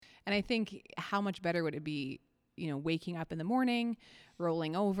And I think how much better would it be, waking up in the morning,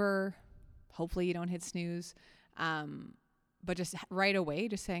 rolling over, hopefully you don't hit snooze, but just right away,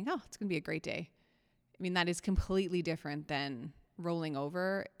 just saying, oh, it's going to be a great day. I mean, that is completely different than rolling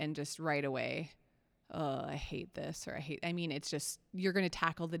over and just right away, oh, I hate this, or it's just, you're going to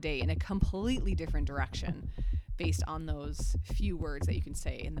tackle the day in a completely different direction based on those few words that you can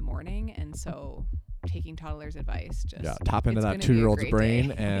say in the morning. And so taking toddler's advice, just tap into that 2-year-old's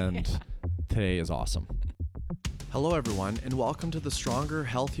brain and today is awesome. Hello everyone, and welcome to the Stronger,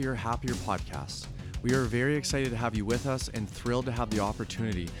 Healthier, Happier podcast. We are very excited to have you with us and thrilled to have the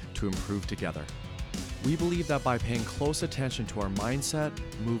opportunity to improve together. We believe that by paying close attention to our mindset,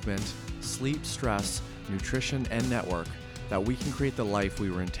 movement, sleep, stress, nutrition, and network, that we can create the life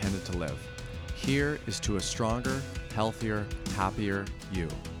we were intended to live. Here is to a stronger, healthier, happier you.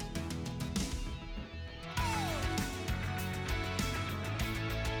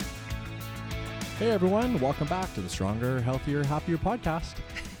 Hey everyone, welcome back to the Stronger, Healthier, Happier podcast.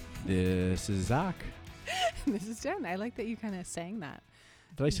 This is Zach. This is Jen. I like that you kind of sang that.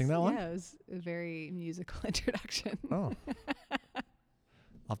 Did I sing that one? Yeah, it was a very musical introduction. Oh. I'll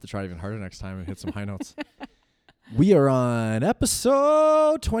have to try even harder next time and hit some high notes. We are on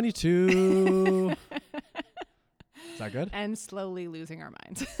episode 22. Is that good? And slowly losing our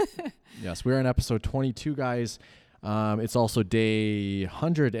minds. Yes, we're on episode 22, guys. It's also day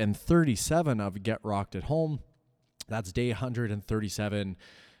 137 of Get Rocked at Home. That's day 137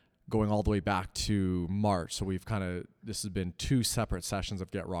 going all the way back to March. So this has been 2 separate sessions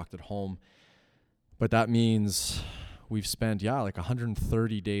of Get Rocked at Home. But that means we've spent, like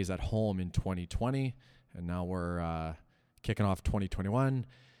 130 days at home in 2020. And now we're kicking off 2021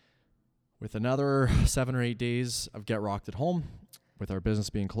 with another 7 or 8 days of Get Rocked at Home with our business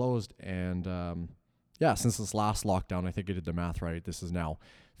being closed. And since this last lockdown, I think I did the math right, this is now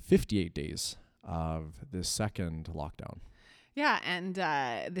 58 days of this second lockdown. Yeah, and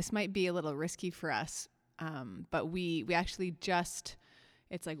this might be a little risky for us, but we actually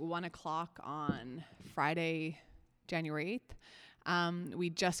it's like 1 o'clock on Friday, January 8th. We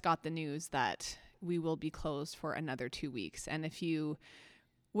just got the news that we will be closed for another 2 weeks. And if you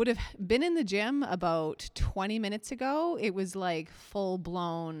would have been in the gym about 20 minutes ago, it was like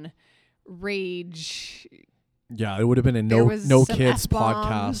full-blown rage. Yeah, it would have been a no kids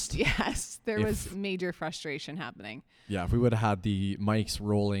podcast. Yes, there was major frustration happening. Yeah, if we would have had the mics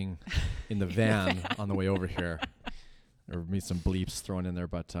rolling in the van on the way over here, there would be some bleeps thrown in there.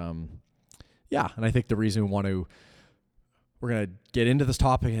 But and I think the reason we're going to get into this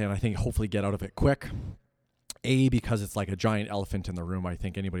topic and I think hopefully get out of it quick, because it's like a giant elephant in the room. I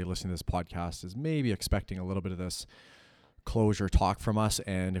think anybody listening to this podcast is maybe expecting a little bit of this closure talk from us,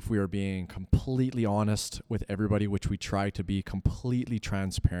 and if we are being completely honest with everybody, which we try to be completely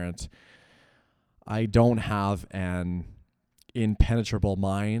transparent, I don't have an impenetrable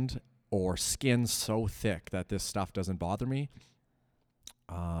mind or skin so thick that this stuff doesn't bother me.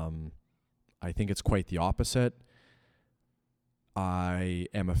 I think it's quite the opposite. I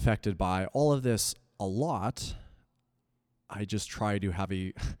am affected by all of this a lot. I just try to have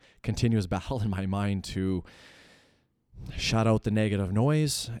a continuous battle in my mind to shut out the negative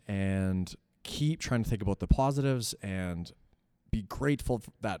noise and keep trying to think about the positives and be grateful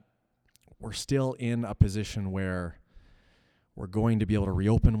that we're still in a position where we're going to be able to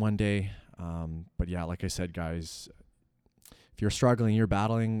reopen one day. But like I said, guys, if you're struggling, you're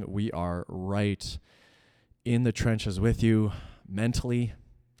battling, we are right in the trenches with you mentally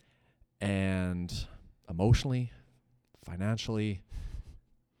and emotionally, financially.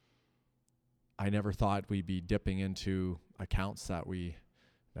 I never thought we'd be dipping into accounts that we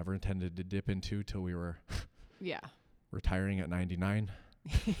never intended to dip into till we were retiring at 99.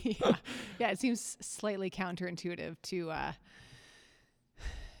 Yeah, it seems slightly counterintuitive to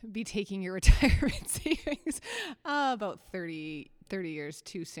be taking your retirement savings about 30 years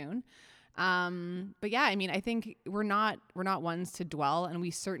too soon. But I think we're not ones to dwell, and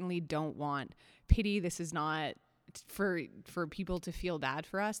we certainly don't want pity. This is not for people to feel bad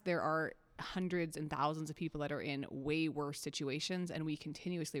for us. There are hundreds and thousands of people that are in way worse situations, and we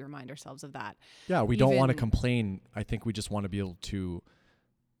continuously remind ourselves of that. Yeah, we don't want to complain. I think we just want to be able to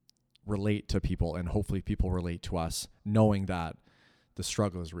relate to people, and hopefully people relate to us, knowing that the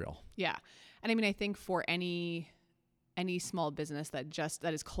struggle is real. Yeah. And I think for any small business that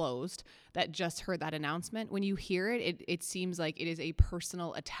is closed, that just heard that announcement, when you hear it seems like it is a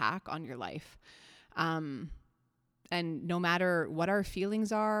personal attack on your life. And no matter what our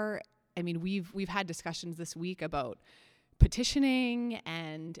feelings are, we've had discussions this week about petitioning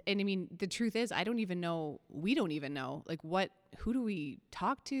and I mean, the truth is, we don't even know, like who do we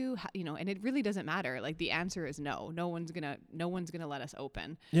talk to, how, and it really doesn't matter. Like the answer is no. No one's gonna let us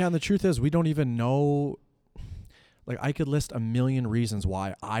open. Yeah. And the truth is, we don't even know. Like I could list a million reasons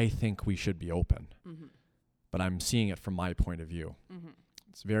why I think we should be open, but I'm seeing it from my point of view.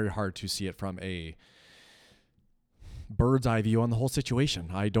 It's very hard to see it from a bird's eye view on the whole situation.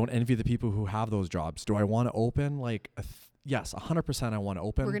 I don't envy the people who have those jobs. Do I want to open? Like, yes, 100% I want to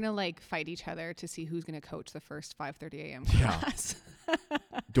open. We're going to like fight each other to see who's going to coach the first 5:30 a.m. class.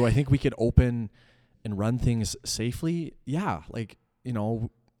 Do I think we could open and run things safely? Yeah. Like,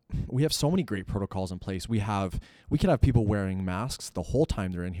 we have so many great protocols in place. We could have people wearing masks the whole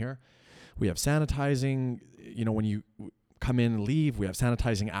time they're in here. We have sanitizing, when you come in and leave, we have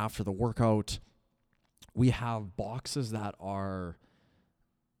sanitizing after the workout. We have boxes that are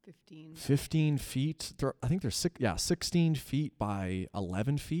 15 feet. I think they're 16 feet by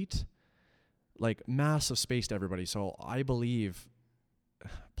 11 feet. Like massive space to everybody. So I believe,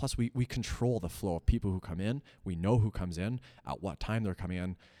 plus we control the flow of people who come in. We know who comes in, at what time they're coming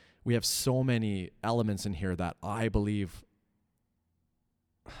in. We have so many elements in here that I believe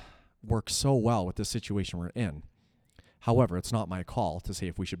work so well with the situation we're in. However, it's not my call to say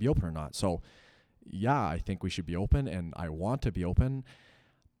if we should be open or not. So yeah, I think we should be open and I want to be open.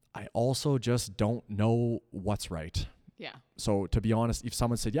 I also just don't know what's right. Yeah. So to be honest, if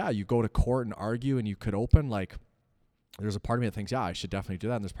someone said, yeah, you go to court and argue and you could open, like there's a part of me that thinks, yeah, I should definitely do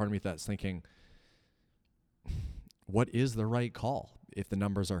that. And there's part of me that's thinking, what is the right call if the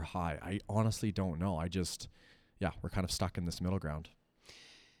numbers are high? I honestly don't know. We're kind of stuck in this middle ground.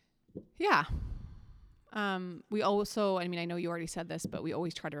 Yeah. We also, I know you already said this, but we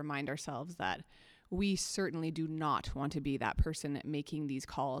always try to remind ourselves that we certainly do not want to be that person making these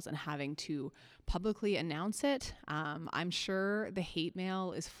calls and having to publicly announce it. I'm sure the hate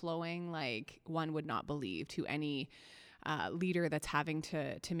mail is flowing like one would not believe to any leader that's having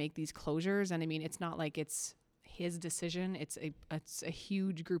to make these closures. And it's not like it's his decision. It's a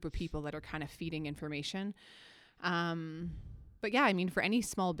huge group of people that are kind of feeding information. But yeah, for any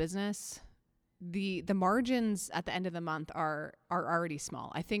small business, the margins at the end of the month are already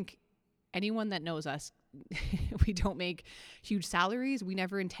small. I think anyone that knows us, we don't make huge salaries. We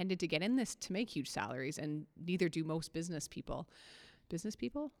never intended to get in this to make huge salaries, and neither do most business people. Business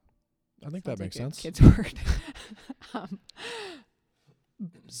people? I think that makes sense. Kid's word.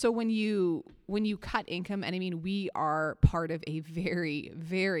 So when you cut income, and we are part of a very,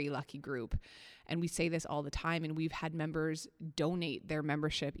 very lucky group. And we say this all the time, and we've had members donate their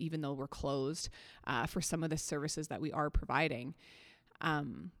membership, even though we're closed, for some of the services that we are providing.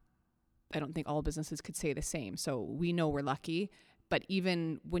 I don't think all businesses could say the same. So we know we're lucky, but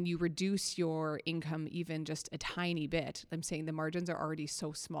even when you reduce your income, even just a tiny bit, I'm saying the margins are already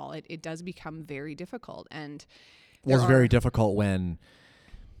so small. It does become very difficult. And it's very difficult when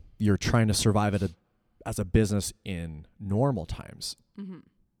you're trying to survive as a business in normal times. Mm-hmm.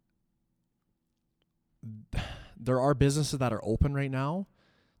 There are businesses that are open right now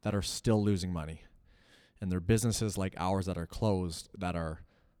that are still losing money. And there are businesses like ours that are closed that are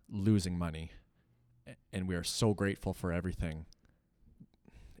losing money. And we are so grateful for everything.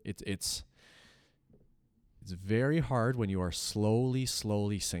 It's very hard when you are slowly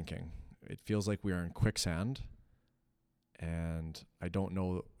sinking. It feels like we are in quicksand. And I don't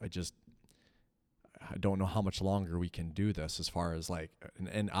know how much longer we can do this as far as like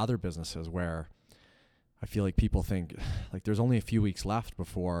in other businesses where I feel like people think like there's only a few weeks left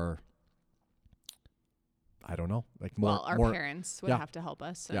before, I don't know, like more. Well, our parents would have to help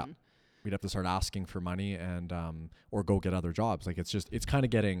us. And we'd have to start asking for money and, or go get other jobs. Like it's kind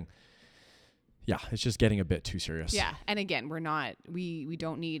of getting, it's just getting a bit too serious. Yeah. And again, we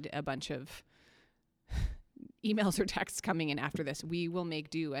don't need a bunch of emails or texts coming in after this. We will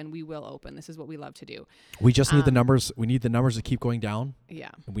make do and we will open. This is what we love to do. We just need the numbers. We need the numbers to keep going down. Yeah.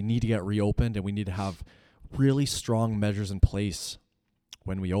 And we need to get reopened, and we need to have really strong measures in place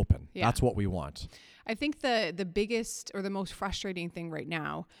when we open. Yeah. That's what we want. I think the biggest or the most frustrating thing right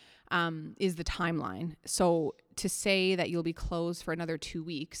now is the timeline. So to say that you'll be closed for another 2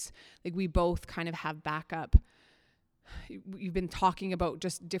 weeks, like we both kind of have backup. You've been talking about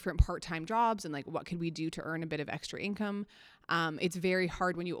just different part-time jobs and like what could we do to earn a bit of extra income. It's very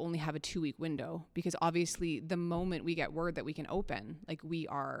hard when you only have a 2-week window, because obviously the moment we get word that we can open, like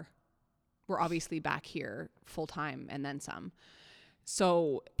we're obviously back here full time and then some.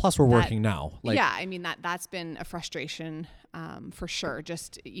 So plus we're working now. That's been a frustration for sure.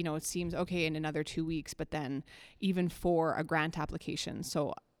 Just, it seems okay in another 2 weeks, but then even for a grant application.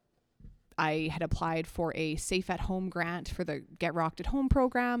 So I had applied for a Safe at Home grant for the Get Rocked at Home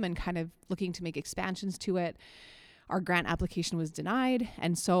program and kind of looking to make expansions to it. Our grant application was denied.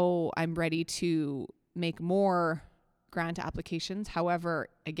 And so I'm ready to make more grant applications. However,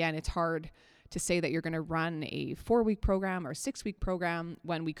 again, it's hard to say that you're going to run a 4-week program or 6-week program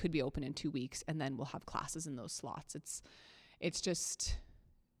when we could be open in 2 weeks and then we'll have classes in those slots. It's just,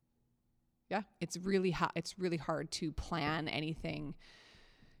 yeah, it's really hard to plan anything.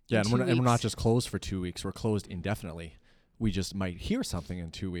 Yeah, and we're not just closed for 2 weeks. We're closed indefinitely. We just might hear something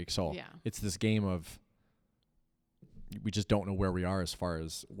in 2 weeks. So it's this game of we just don't know where we are as far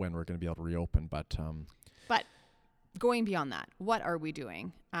as when we're going to be able to reopen. But going beyond that, what are we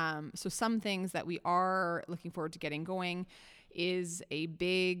doing? So some things that we are looking forward to getting going is a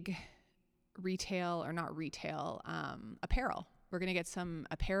big apparel. We're going to get some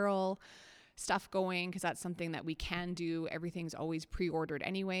apparel stuff going because that's something that we can do. Everything's always pre-ordered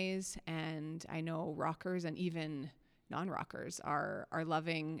anyways. And I know rockers and even non-rockers are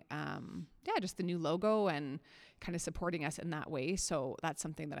loving, just the new logo and kind of supporting us in that way. So that's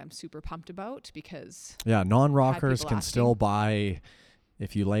something that I'm super pumped about because non-rockers can still buy,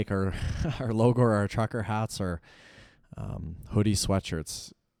 if you like our logo or our trucker hats or hoodie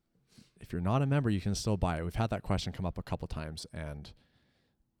sweatshirts. If you're not a member, you can still buy it. We've had that question come up a couple times, and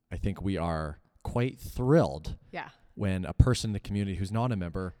I think we are quite thrilled when a person in the community who's not a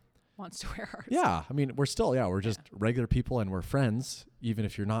member wants to wear ours. Yeah. I mean, we're just regular people and we're friends, even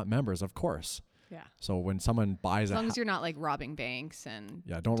if you're not members, of course. Yeah. So when someone buys as long as you're not like robbing banks and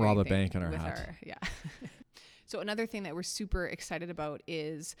don't rob a bank in our hat. So another thing that we're super excited about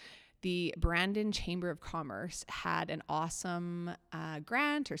is the Brandon Chamber of Commerce had an awesome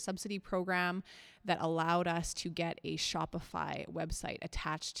grant or subsidy program that allowed us to get a Shopify website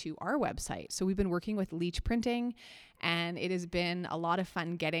attached to our website. So we've been working with Leech Printing, and it has been a lot of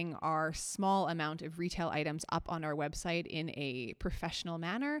fun getting our small amount of retail items up on our website in a professional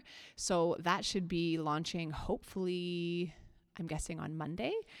manner. So that should be launching hopefully, I'm guessing, on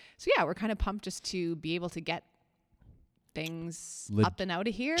Monday. So yeah, we're kind of pumped just to be able to get things up and out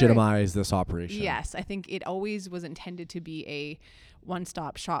of here. Legitimize this operation. Yes, I think it always was intended to be a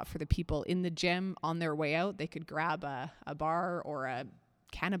one-stop shop for the people in the gym on their way out. They could grab a bar or a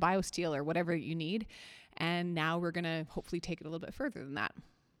can of BioSteel or whatever you need. And now we're going to hopefully take it a little bit further than that.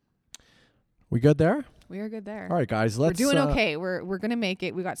 We good there? We are good there. All right, guys. We're doing okay. We're going to make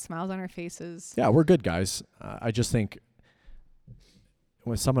it. We got smiles on our faces. Yeah, we're good, guys. I just think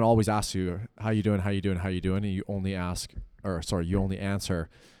when someone always asks you, how you doing, and you only answer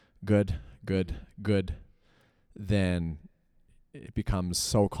good, then it becomes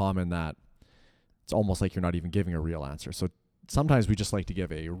so common that it's almost like you're not even giving a real answer. So sometimes we just like to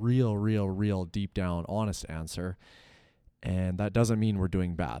give a real deep down honest answer, and that doesn't mean we're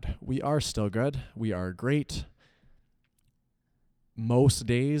doing bad. We are still good. We are great. Most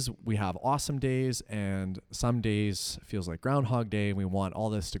days we have awesome days, and some days feels like Groundhog Day, and we want all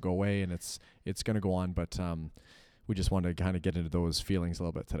this to go away, and it's going to go on, but we just want to kind of get into those feelings a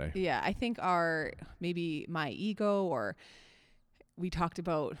little bit today. Yeah, I think maybe my ego, or we talked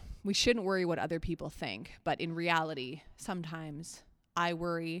about we shouldn't worry what other people think, but in reality, sometimes I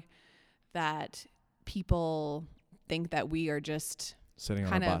worry that people think that we are just sitting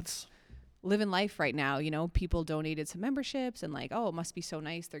on our butts. Living life right now. People donated some memberships and like, oh, it must be so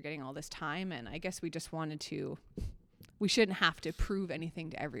nice they're getting all this time. And I guess we just we shouldn't have to prove anything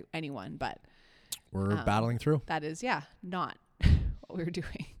to anyone, but we're battling through. That is, not what we're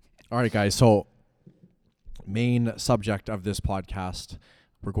doing. All right, guys. So main subject of this podcast,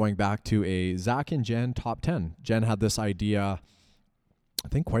 we're going back to a Zach and Jen top 10. Jen had this idea, I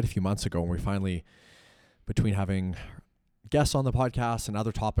think quite a few months ago, when we finally, between having guests on the podcast and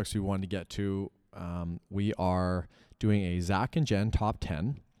other topics we wanted to get to, we are doing a Zach and Jen top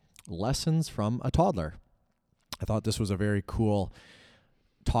 10 lessons from a toddler. I thought this was a very cool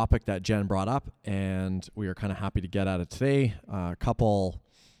topic that Jen brought up, and we are kind of happy to get at it today. A couple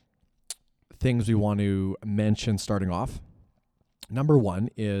things we want to mention starting off. Number one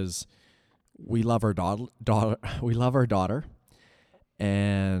is we love our daughter. We love our daughter,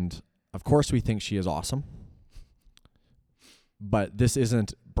 and of course we think she is awesome. But this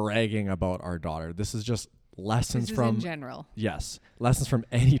isn't bragging about our daughter. This is just lessons from in general. Yes, lessons from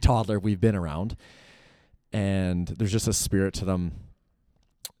any toddler we've been around, and there's just a spirit to them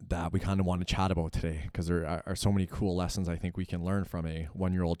that we kind of want to chat about today, because there are so many cool lessons I think we can learn from a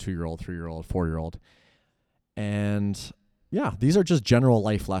 1-year-old, 2-year-old, 3-year-old, 4-year-old. And yeah, these are just general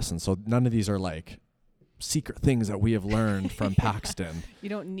life lessons. So none of these are like secret things that we have learned from Paxton. You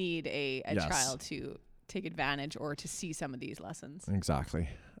don't need a child to take advantage or to see some of these lessons. Exactly.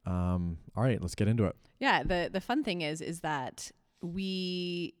 All right, let's get into it. Yeah, the fun thing is that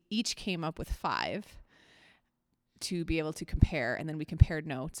we each came up with 5 to be able to compare, and then we compared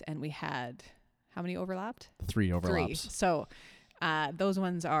notes, and we had how many overlapped? 3 overlaps. 3. So those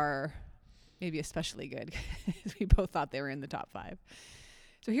ones are maybe especially good because we both thought they were in the top 5.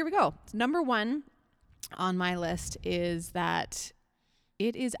 So here we go. So number 1 on my list is that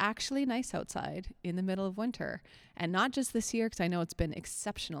it is actually nice outside in the middle of winter. And not just this year, because I know it's been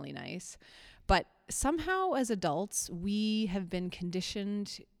exceptionally nice, but somehow as adults, we have been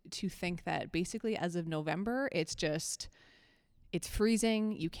conditioned to think that basically as of November, it's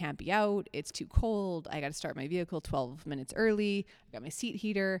freezing. You can't be out. It's too cold. I got to start my vehicle 12 minutes early. I got my seat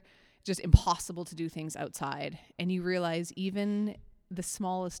heater. Just impossible to do things outside. And you realize even the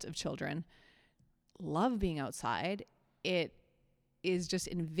smallest of children love being outside. It is just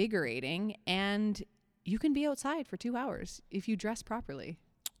invigorating, and you can be outside for 2 hours if you dress properly.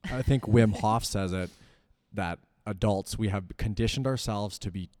 I think Wim Hof says it, that adults, we have conditioned ourselves to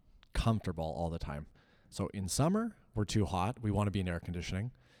be comfortable all the time. So in summer, we're too hot. We want to be in air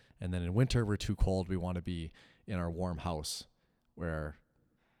conditioning. And then in winter, we're too cold. We want to be in our warm house, where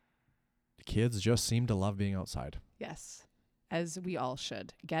kids just seem to love being outside. Yes, as we all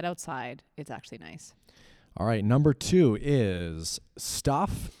should. Get outside. It's actually nice. All right, number 2 is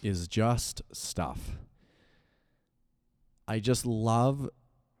stuff is just stuff. I just love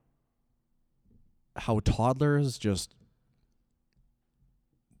how toddlers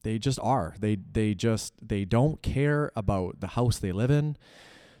they just are. They don't care about the house they live in,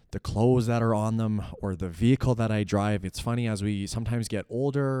 the clothes that are on them, or the vehicle that I drive. It's funny, as we sometimes get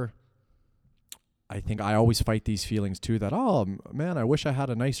older, I think I always fight these feelings too, that, oh man, I wish I had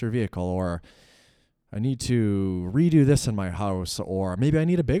a nicer vehicle, or I need to redo this in my house, or maybe I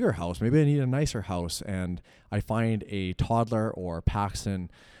need a bigger house. Maybe I need a nicer house. And I find a toddler or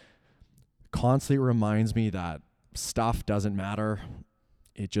Paxton constantly reminds me that stuff doesn't matter.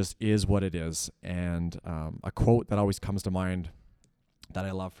 It just is what it is. And a quote that always comes to mind that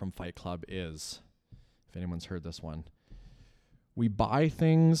I love from Fight Club is, if anyone's heard this one, we buy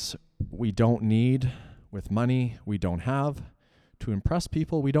things we don't need with money we don't have to impress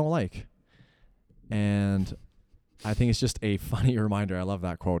people we don't like. And I think it's just a funny reminder. I love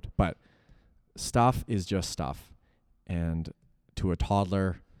that quote. But stuff is just stuff. And to a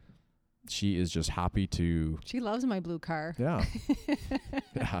toddler, she is just happy to... She loves my blue car. Yeah.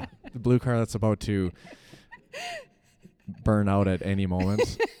 Yeah. The blue car that's about to burn out at any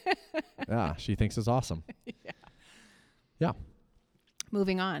moment. Yeah. She thinks it's awesome. Yeah.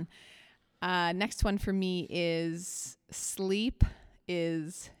 Moving on. Next one for me is sleep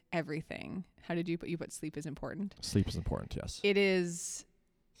is everything. How did you put sleep is important? Sleep is important, yes. It is.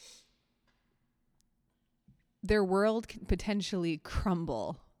 Their world can potentially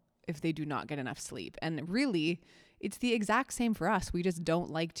crumble if they do not get enough sleep. And really, it's the exact same for us. We just don't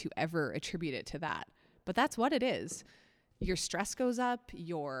like to ever attribute it to that. But that's what it is. Your stress goes up,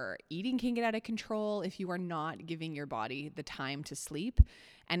 your eating can get out of control if you are not giving your body the time to sleep.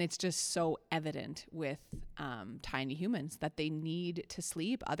 And it's just so evident with tiny humans that they need to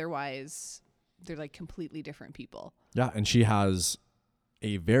sleep. Otherwise, they're like completely different people. Yeah, and she has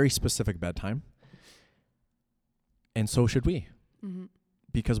a very specific bedtime. And so should we. Mm-hmm.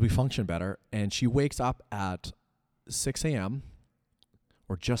 Because we function better. And she wakes up at 6 a.m.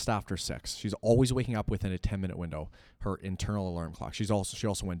 or just after 6. She's always waking up within a 10-minute window, her internal alarm clock. She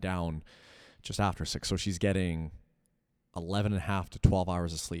also went down just after 6. So she's getting 11 and a half to 12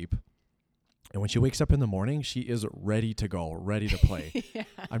 hours of sleep. And when she wakes up in the morning, she is ready to go, ready to play. Yeah.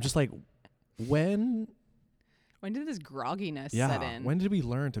 I'm just like, when did this grogginess set in? When did we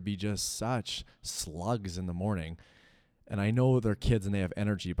learn to be just such slugs in the morning? And I know they're kids and they have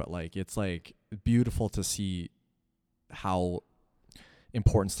energy, but like, it's like beautiful to see how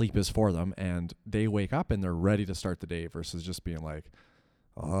important sleep is for them. And they wake up and they're ready to start the day versus just being like,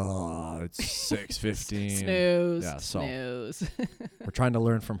 oh, it's 6:15. Snooze. Yeah, so snooze. We're trying to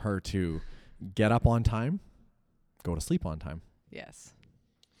learn from her to get up on time, go to sleep on time. Yes.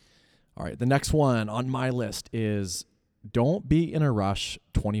 All right. The next one on my list is don't be in a rush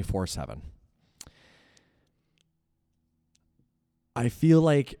 24/7. I feel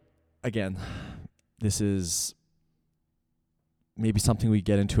like, again, this is maybe something we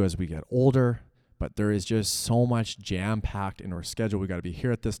get into as we get older, but there is just so much jam-packed in our schedule. We got to be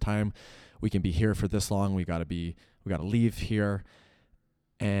here at this time. We can be here for this long. We got to leave here.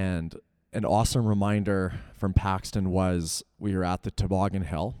 And an awesome reminder from Paxton was we were at the toboggan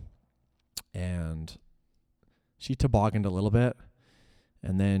hill and she tobogganed a little bit.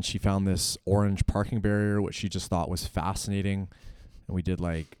 And then she found this orange parking barrier, which she just thought was fascinating. And we did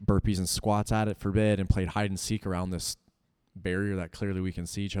like burpees and squats at it for a bit and played hide and seek around this barrier that clearly we can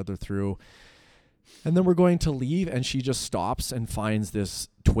see each other through. And then we're going to leave, and she just stops and finds this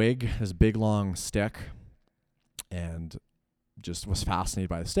twig, this big long stick, and just was fascinated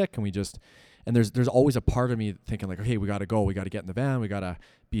by the stick. And there's always a part of me thinking like, okay, we got to go, we got to get in the van, we got to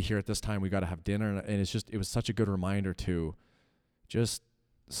be here at this time, we got to have dinner. And it was such a good reminder to just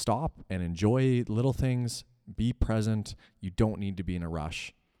stop and enjoy little things, be present. You don't need to be in a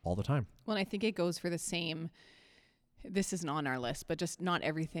rush all the time. Well, and I think it goes for the same. This isn't on our list, but just not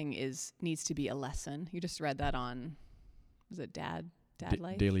everything needs to be a lesson. You just read that on, was it Dad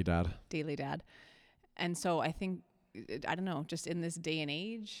Life? Daily Dad. Daily Dad. And so I think, I don't know, just in this day and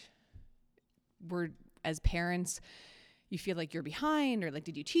age, we're, as parents, you feel like you're behind, or like,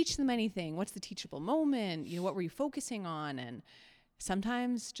 did you teach them anything? What's the teachable moment? You know, what were you focusing on? And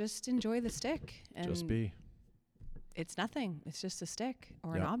sometimes just enjoy the stick. And just be. It's nothing. It's just a stick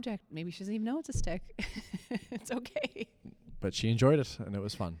or an object. Maybe she doesn't even know it's a stick. It's okay. But she enjoyed it, and it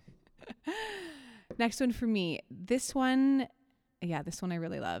was fun. Next one for me. This one I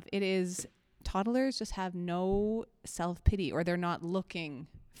really love. It is toddlers just have no self-pity, or they're not looking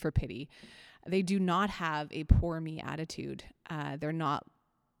for pity. They do not have a poor me attitude. They're not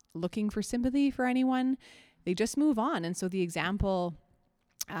looking for sympathy for anyone. They just move on. And so the example,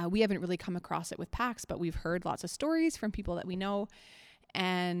 we haven't really come across it with PAX, but we've heard lots of stories from people that we know.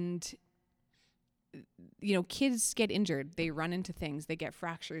 And, you know, kids get injured. They run into things. They get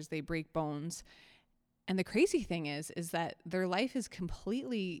fractures. They break bones. And the crazy thing is that their life is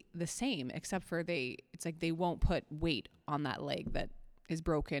completely the same, except for it's like they won't put weight on that leg that is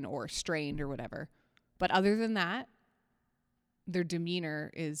broken or strained or whatever. But other than that, their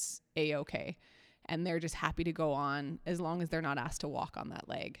demeanor is A-okay. And they're just happy to go on as long as they're not asked to walk on that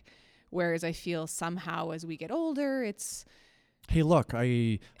leg. Whereas I feel somehow as we get older, it's, hey, look,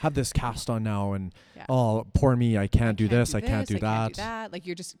 I have this cast on now, and oh, poor me, I can't do this, I can't do that. Like,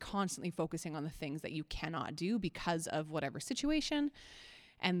 you're just constantly focusing on the things that you cannot do because of whatever situation.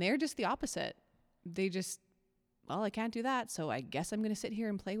 And they're just the opposite. They just, well, I can't do that, so I guess I'm going to sit here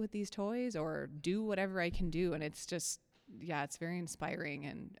and play with these toys or do whatever I can do. And it's just, it's very inspiring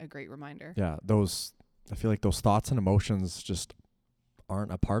and a great reminder. Yeah, I feel like those thoughts and emotions just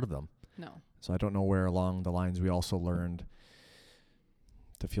aren't a part of them. No. So I don't know where along the lines we also learned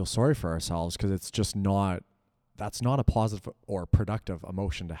to feel sorry for ourselves, because it's just that's not a positive or productive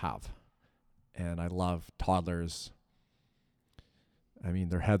emotion to have. And I love toddlers. I mean,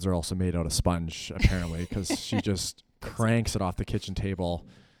 their heads are also made out of sponge, apparently, because she just cranks it off the kitchen table.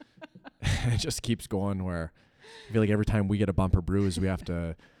 It just keeps going, where I feel like every time we get a bumper bruise, we have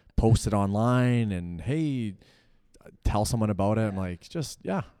to post it online and, hey, tell someone about it. I'm like, just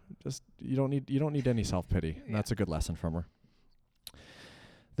you don't need any self-pity. And that's a good lesson from her.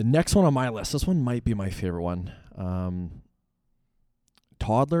 The next one on my list, this one might be my favorite one.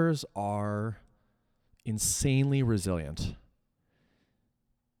 Toddlers are insanely resilient.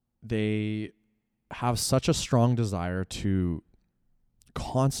 They have such a strong desire to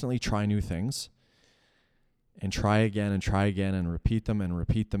constantly try new things and try again and repeat them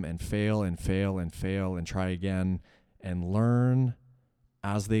and fail and fail and fail and try again and learn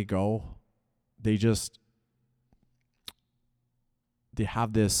as they go. They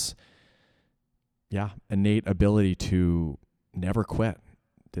have this innate ability to never quit,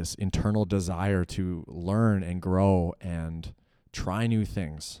 this internal desire to learn and grow and try new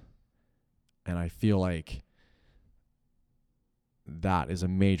things. And I feel like that is a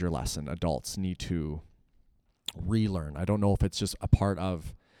major lesson adults need to relearn. I don't know if it's just a part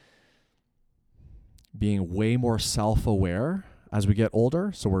of being way more self-aware as we get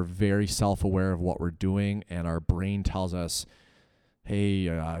older. So we're very self-aware of what we're doing, and our brain tells us, hey,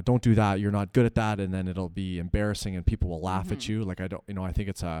 don't do that. You're not good at that. And then it'll be embarrassing and people will laugh at you. Like, I think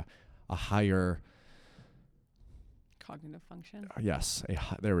it's a higher cognitive function. Yes.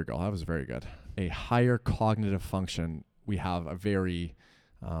 There we go. That was very good. A higher cognitive function. We have a very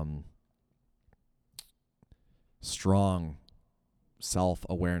strong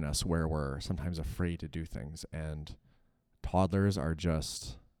self-awareness where we're sometimes afraid to do things, and toddlers are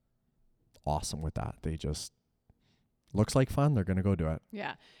just awesome with that. They just looks like fun, they're going to go do it.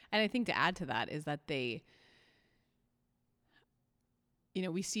 Yeah. And I think to add to that is that they, you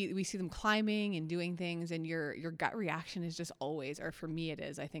know, we see them climbing and doing things, and your gut reaction is just always, or for me it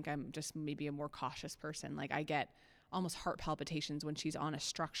is, I think I'm just maybe a more cautious person. Like, I get almost heart palpitations when she's on a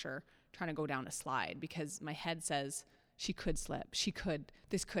structure trying to go down a slide, because my head says she could slip,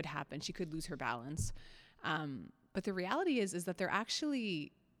 this could happen, she could lose her balance. But the reality is that they're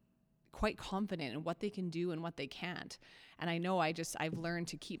actually quite confident in what they can do and what they can't. And I know I've learned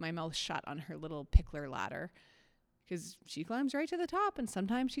to keep my mouth shut on her little pickler ladder, because she climbs right to the top, and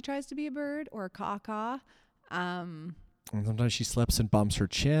sometimes she tries to be a bird or a caw-caw. And sometimes she slips and bumps her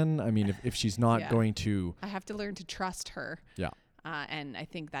chin. I mean, if she's not going to... I have to learn to trust her. Yeah. And I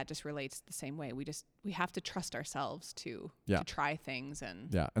think that just relates the same way. We have to trust ourselves to try things.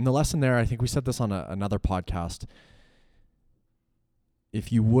 And and the lesson there, I think we said this on another podcast.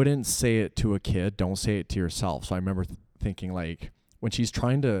 If you wouldn't say it to a kid, don't say it to yourself. So I remember thinking, like, when she's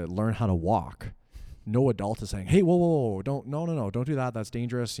trying to learn how to walk, no adult is saying, hey, whoa, don't do that. That's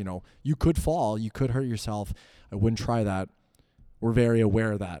dangerous. You know, you could fall, you could hurt yourself. I wouldn't try that. We're very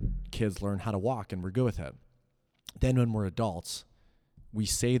aware that kids learn how to walk and we're good with it. Then when we're adults, we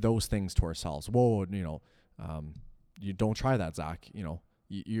say those things to ourselves. Whoa, you don't try that, Zach. You know,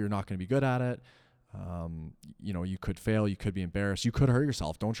 you're not going to be good at it. You could fail. You could be embarrassed. You could hurt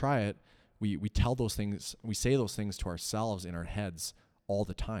yourself. Don't try it. We tell those things. We say those things to ourselves in our heads all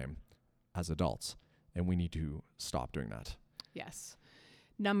the time as adults. And we need to stop doing that. Yes.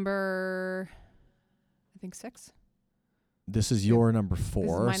 Number, I think 6. This is your number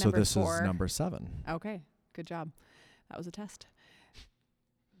 4. This is my number 4. Is number 7. Okay. Good job. That was a test.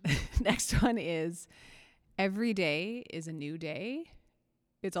 Next one is, every day is a new day.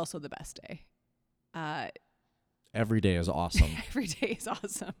 It's also the best day. Every day is awesome. Every day is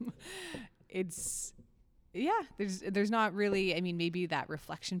awesome. It's, there's not really, I mean, maybe that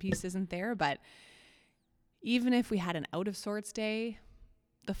reflection piece isn't there, but even if we had an out of sorts day,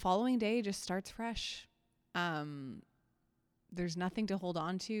 the following day just starts fresh. There's nothing to hold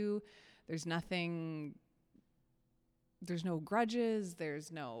on to. There's no grudges.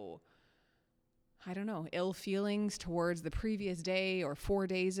 There's no, ill feelings towards the previous day or 4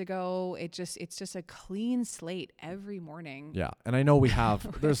 days ago. It's just a clean slate every morning. Yeah. And I know we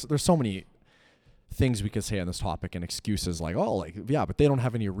have, there's so many things we could say on this topic and excuses like, but they don't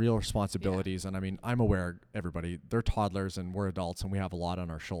have any real responsibilities. Yeah. And I mean, I'm aware, everybody, they're toddlers and we're adults and we have a lot on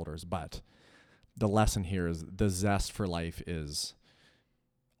our shoulders. But the lesson here is the zest for life is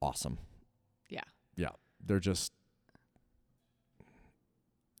awesome. Yeah. Yeah. They're just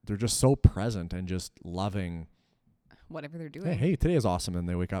so present and just loving whatever they're doing. Hey, today is awesome. And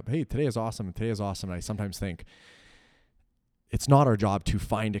they wake up, hey, today is awesome. And today is awesome. And I sometimes think, it's not our job to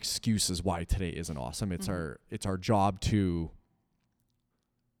find excuses why today isn't awesome. It's our job to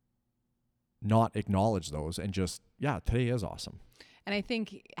not acknowledge those and just, today is awesome. And I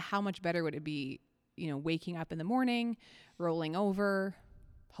think how much better would it be, waking up in the morning, rolling over,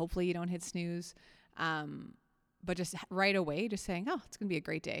 hopefully you don't hit snooze, but just right away, just saying, it's going to be a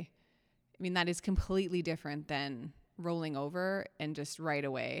great day. I mean, that is completely different than rolling over and just right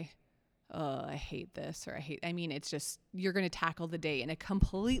away, I hate this, or it's just, you're going to tackle the day in a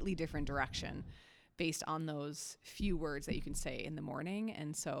completely different direction based on those few words that you can say in the morning.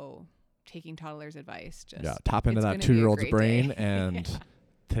 And so taking toddlers' advice, just tap into that 2-year-old's brain and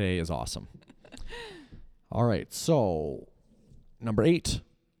today is awesome. All right. So number 8,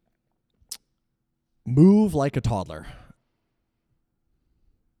 move like a toddler.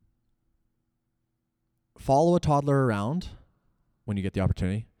 Follow a toddler around when you get the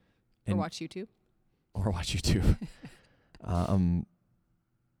opportunity. Or watch YouTube.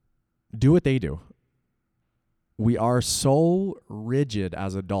 Do what they do. We are so rigid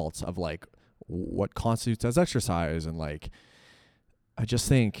as adults of like what constitutes as exercise, and like I just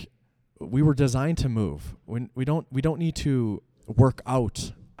think we were designed to move. We don't need to work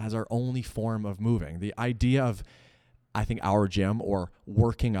out as our only form of moving. The idea of, I think, our gym or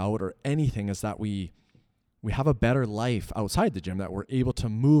working out or anything is that we have a better life outside the gym, that we're able to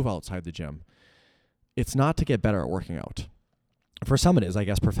move outside the gym. It's not to get better at working out. For some it is, I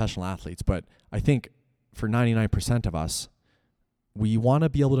guess, professional athletes, but I think for 99% of us, we want to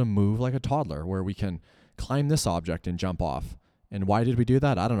be able to move like a toddler, where we can climb this object and jump off. And why did we do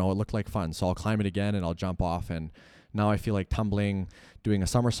that? I don't know. It looked like fun. So I'll climb it again and I'll jump off. And now I feel like tumbling, doing a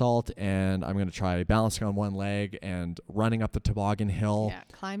somersault, and I'm going to try balancing on one leg and running up the toboggan hill. Yeah,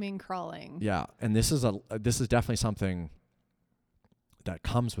 climbing, crawling. Yeah, and this is definitely something that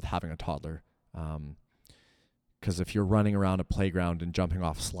comes with having a toddler. Because if you're running around a playground and jumping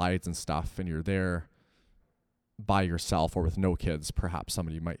off slides and stuff, and you're there by yourself or with no kids, perhaps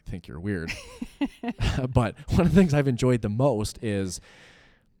somebody might think you're weird. But one of the things I've enjoyed the most is,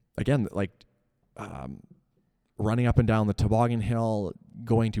 again, like running up and down the toboggan hill,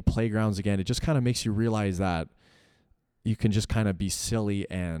 going to playgrounds again. It just kind of makes you realize that you can just kind of be silly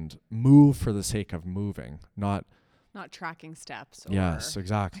and move for the sake of moving, not tracking steps or yes,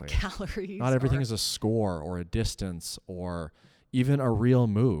 exactly. calories. Not everything is a score or a distance or even a real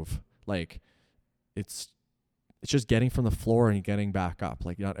move. Like it's just getting from the floor and getting back up.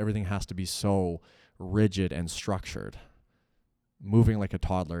 Like not everything has to be so rigid and structured. Moving like a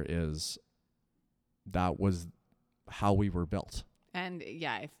toddler that was how we were built. And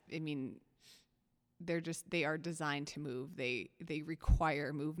yeah, they are designed to move. They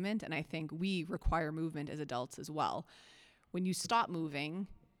require movement. And I think we require movement as adults as well. When you stop moving,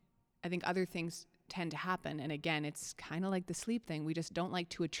 I think other things tend to happen. And again, it's kind of like the sleep thing. We just don't like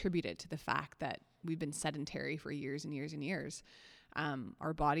to attribute it to the fact that we've been sedentary for years and years and years.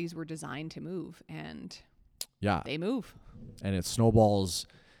 Our bodies were designed to move, and they move. And it snowballs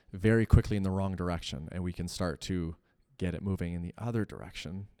very quickly in the wrong direction, and we can start to get it moving in the other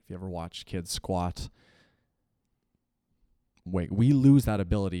direction. If you ever watch kids squat, we lose that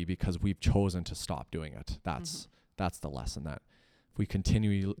ability because we've chosen to stop doing it. That's the lesson, that if we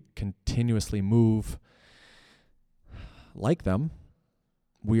continuously move like them,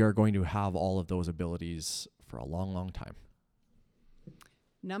 we are going to have all of those abilities for a long, long time.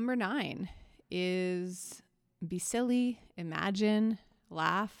 Number 9 is be silly, imagine,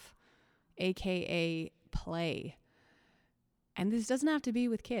 laugh, aka play. And this doesn't have to be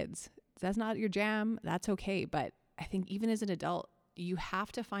with kids. That's not your jam. That's okay. But I think even as an adult, you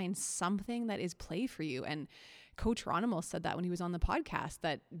have to find something that is play for you. And Coach Ronimo said that when he was on the podcast,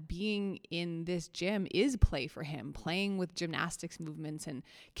 that being in this gym is play for him, playing with gymnastics movements and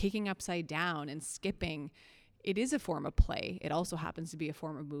kicking upside down and skipping. It is a form of play. It also happens to be a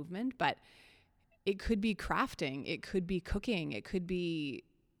form of movement, but it could be crafting. It could be cooking. It could be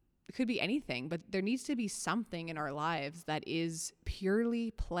anything, but there needs to be something in our lives that is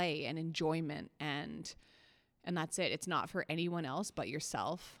purely play and enjoyment, and that's it. It's not for anyone else but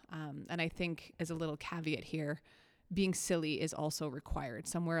yourself. And I think, as a little caveat here, being silly is also required.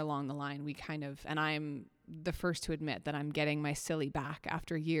 Somewhere along the line, and I'm the first to admit that I'm getting my silly back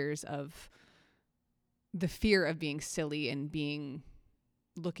after years of the fear of being silly and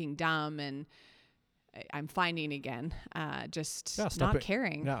looking dumb, and I'm finding again, not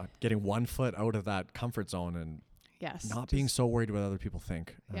caring. Yeah, getting one foot out of that comfort zone and not being so worried what other people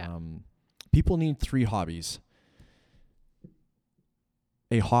think. Yeah. People need 3 hobbies.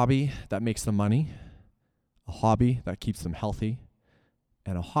 A hobby that makes them money, a hobby that keeps them healthy,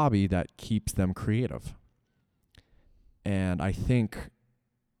 and a hobby that keeps them creative. And I think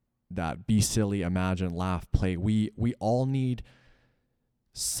that be silly, imagine, laugh, play, we all need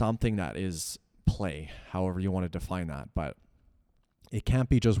something that is play, however you want to define that. But it can't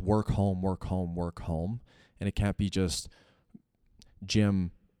be just work, home, work, home, work, home. And it can't be just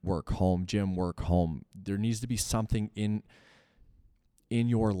gym, work, home, gym, work, home. There needs to be something in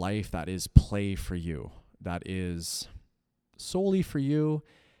your life that is play for you, that is solely for you,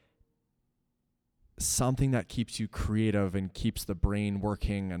 something that keeps you creative and keeps the brain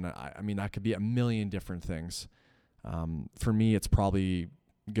working. And I mean, that could be a million different things. For me, it's probably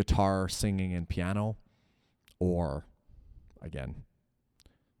guitar, singing, and piano, or again,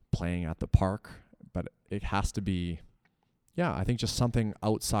 playing at the park. But it has to be, I think just something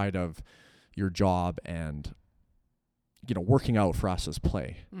outside of your job, and working out for us is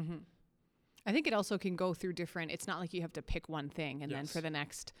play. Mm-hmm. I think it also can go through different, it's not like you have to pick one thing and then for the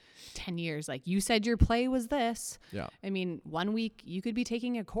next 10 years, like you said, your play was this. Yeah. I mean, 1 week you could be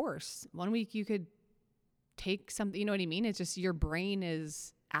taking a course. 1 week you could take something, you know what I mean? It's just your brain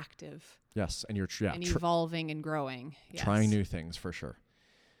is active. Yes. And you're and evolving and growing. Yes. Trying new things for sure.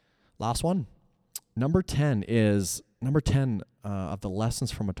 Last one. Number 10 of the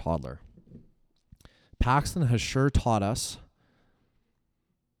lessons from a toddler. Paxton has sure taught us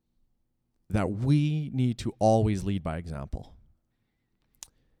that we need to always lead by example.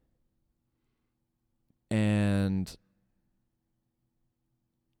 And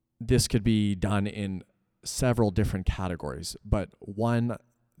this could be done in several different categories, but one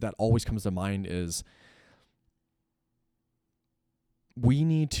that always comes to mind is we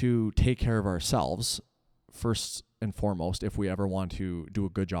need to take care of ourselves first and foremost if we ever want to do a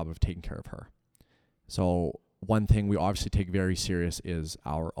good job of taking care of her. So one thing we obviously take very serious is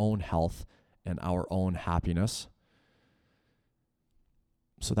our own health and our own happiness,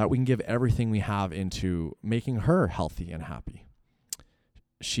 so that we can give everything we have into making her healthy and happy.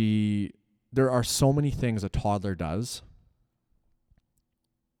 There are so many things a toddler does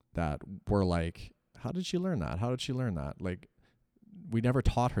that we're like, how did she learn that? How did she learn that? Like, we never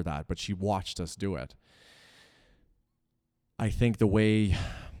taught her that, but she watched us do it. I think the way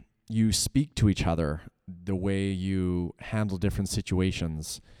you speak to each other, the way you handle different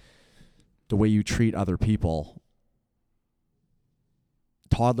situations, the way you treat other people,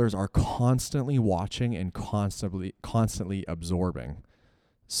 toddlers are constantly watching and constantly absorbing.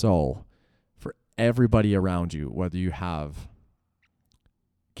 So for everybody around you, whether you have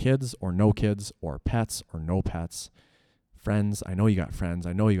kids or no kids, or pets or no pets, friends, I know you got friends,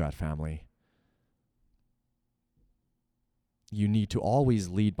 I know you got family, you need to always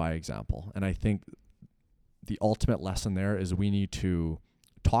lead by example. And I think the ultimate lesson there is we need to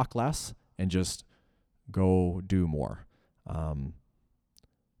talk less and just go do more.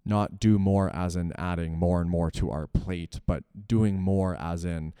 Not do more as in adding more and more to our plate, but doing more as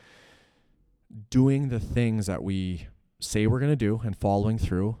in doing the things that we say we're going to do and following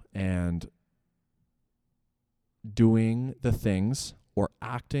through, and doing the things or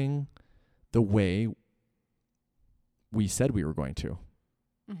acting the way we said we were going to.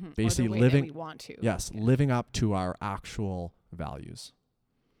 Mm-hmm. Basically or the way living, that we want to. yes, Yeah. living up to our actual values.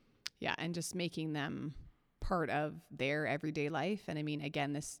 Yeah, and just making them part of their everyday life. And I mean,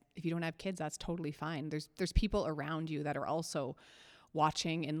 again, if you don't have kids, that's totally fine. There's people around you that are also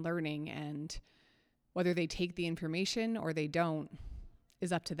watching and learning, and whether they take the information or they don't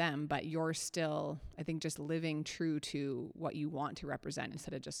is up to them, but you're still, I think, just living true to what you want to represent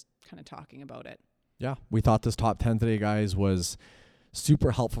instead of just kind of talking about it. Yeah, we thought this top 10 today, guys, was super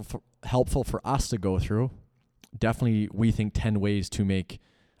helpful for us to go through. Definitely, we think 10 ways to make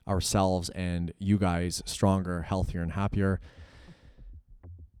ourselves and you guys stronger, healthier, and happier.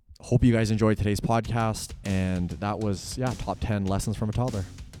 Hope you guys enjoyed today's podcast. And that was, top 10 lessons from a toddler.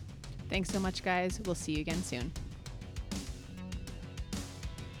 Thanks so much, guys. We'll see you again soon.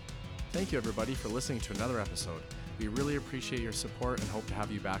 Thank you, everybody, for listening to another episode. We really appreciate your support and hope to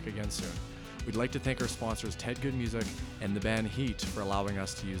have you back again soon. We'd like to thank our sponsors, Ted Good Music and the band Heat, for allowing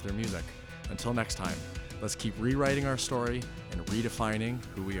us to use their music. Until next time, let's keep rewriting our story and redefining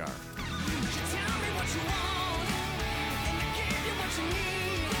who we are.